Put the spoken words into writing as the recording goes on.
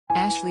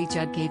Ashley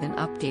Judd gave an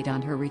update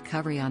on her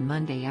recovery on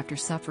Monday after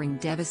suffering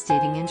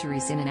devastating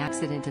injuries in an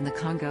accident in the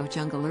Congo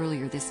jungle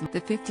earlier this month. The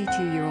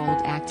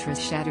 52-year-old actress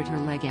shattered her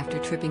leg after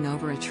tripping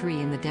over a tree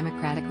in the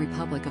Democratic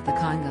Republic of the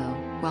Congo,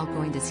 while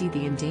going to see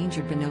the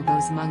endangered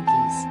bonobos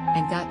monkeys,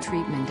 and got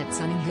treatment at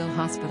Sunninghill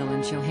Hospital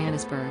in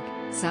Johannesburg,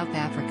 South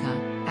Africa,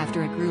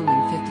 after a grueling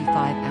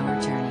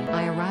 55-hour journey.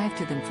 I arrived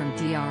to them from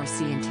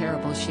DRC in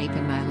terrible shape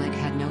and my leg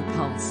had no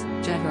pulse,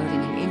 Judd wrote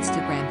in an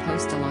Instagram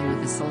post along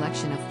with a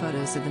selection of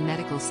photos of the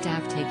medical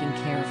staff taking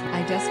care of her.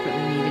 I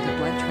desperately needed a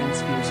blood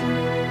transfusion.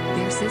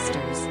 Their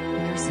sisters,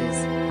 nurses,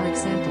 are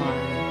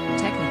exemplary,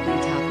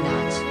 technically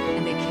top-notch,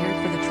 and they cared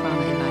for the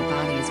trauma in my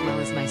body as well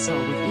as my soul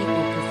with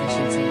equal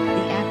proficiency.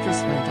 The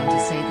actress went on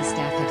to say the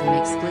staff had to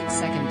make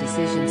split-second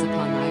decisions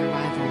upon my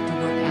arrival to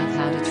work out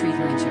how to treat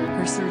her injury.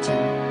 Her surgeon,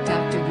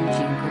 Dr.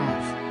 Eugene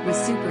Greff, was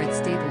super at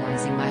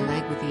stabilizing my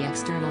leg with the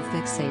external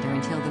fixator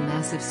until the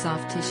massive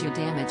soft tissue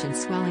damage and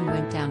swelling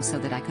went down so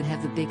that I could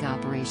have the big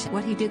operation.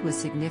 What he did was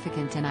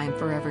significant and I'm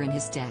forever in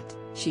his debt,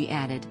 she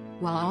added,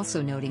 while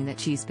also noting that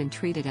she's been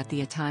treated at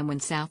a time when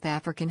South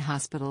African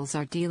hospitals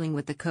are dealing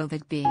with the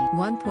COVID-B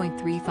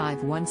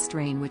 1.351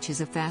 strain, which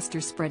is a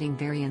faster spreading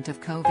variant of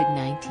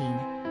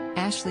COVID-19.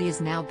 Ashley is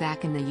now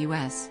back in the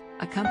U.S.,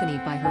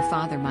 accompanied by her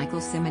father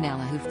Michael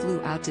Simonella, who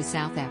flew out to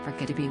South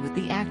Africa to be with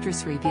the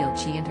actress. Revealed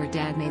she and her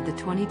dad made the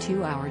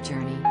 22-hour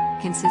journey,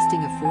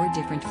 consisting of 4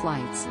 different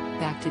flights,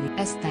 back to the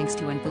US thanks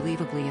to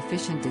unbelievably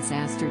efficient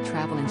disaster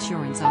travel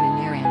insurance on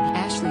an air. And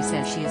Ashley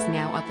says she is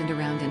now up and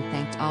around and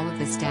thanked all of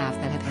the staff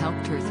that have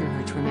helped her through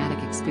her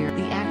traumatic experience.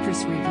 The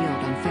actress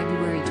revealed on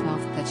February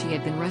 12 that she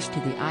had been rushed to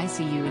the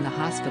ICU in the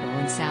hospital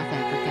in South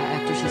Africa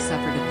after she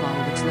suffered a fall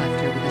which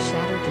left her with a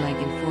shattered leg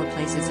in 4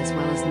 places as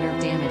well as nerve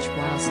damage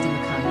whilst in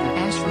the Congo.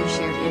 Ashley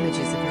shared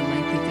images of her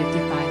lengthy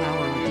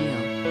 55-hour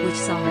ordeal, which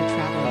saw her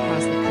travel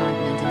across the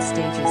continent in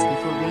stages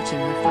before reaching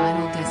her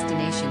final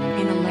destination.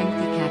 In a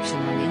lengthy caption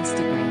on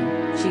Instagram,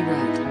 she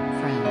wrote,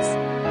 "Friends,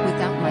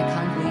 without my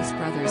Congolese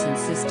brothers and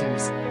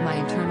sisters, my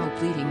internal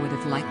bleeding would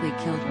have likely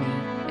killed me,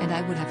 and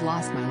I would have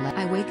lost my leg.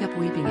 I wake up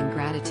weeping in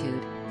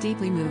gratitude,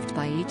 deeply moved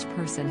by each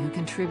person who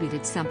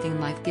contributed something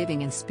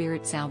life-giving and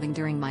spirit-salving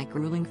during my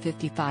grueling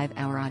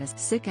 55-hour odyssey."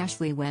 Sick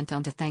Ashley went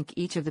on to thank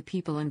each of the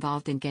people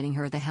involved in getting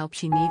her the help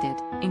she needed,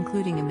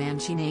 including a man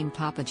she named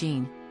Papa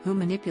Gene, who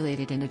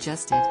manipulated and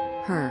adjusted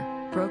her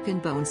broken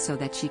bones so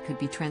that she could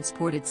be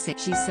transported safe.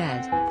 She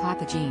said,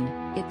 "Papa Gene,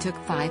 it took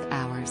 5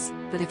 hours,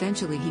 but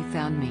eventually he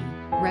found me,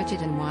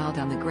 wretched and wild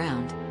on the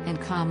ground, and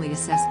calmly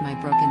assessed my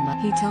broken leg.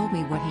 He told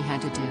me what he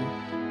had to do.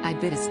 I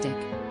bit a stick.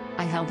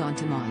 I held on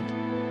to mine.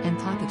 And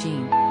Papa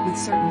Gene, with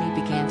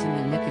certainty, began to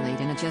manipulate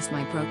and adjust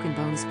my broken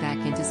bones back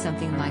into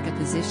something like a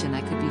position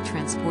I could be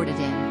transported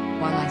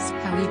in, while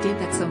how he did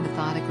that so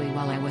methodically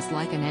while I was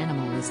like an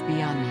animal is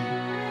beyond me.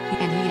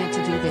 And he had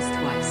to do this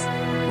twice."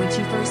 When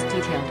she first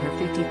detailed her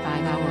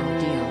 55-hour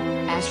ordeal,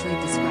 Ashley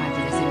described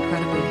it as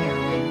incredibly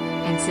harrowing,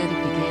 and said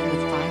it began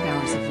with 5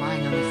 hours of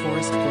lying on the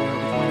forest floor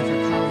with one of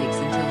her colleagues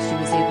until she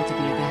was able to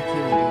be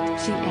evacuated.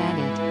 She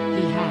added,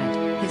 "He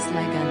had his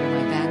leg under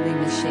my badly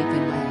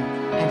misshapen leg,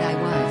 and I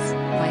was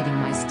fighting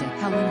my stick,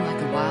 howling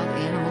like a wild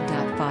animal."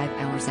 5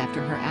 hours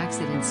after her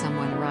accident,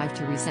 someone arrived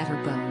to reset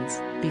her bones,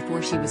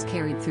 before she was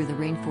carried through the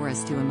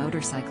rainforest to a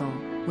motorcycle,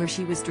 where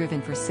she was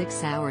driven for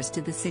 6 hours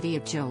to the city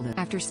of Judd.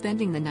 After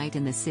spending the night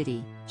in the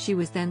city, she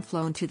was then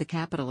flown to the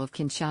capital of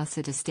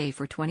Kinshasa to stay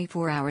for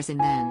 24 hours and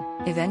then,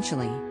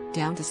 eventually,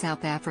 down to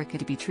South Africa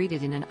to be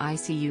treated in an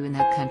ICU in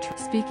that country.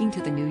 Speaking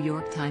to the New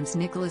York Times'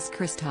 Nicholas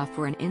Kristof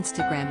for an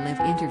Instagram Live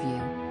interview,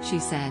 she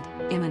said,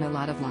 "I'm in a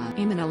lot of love.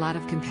 I'm in a lot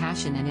of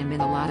compassion and I'm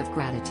in a lot of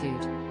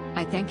gratitude.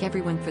 I thank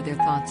everyone for their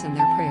thoughts and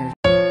their prayers."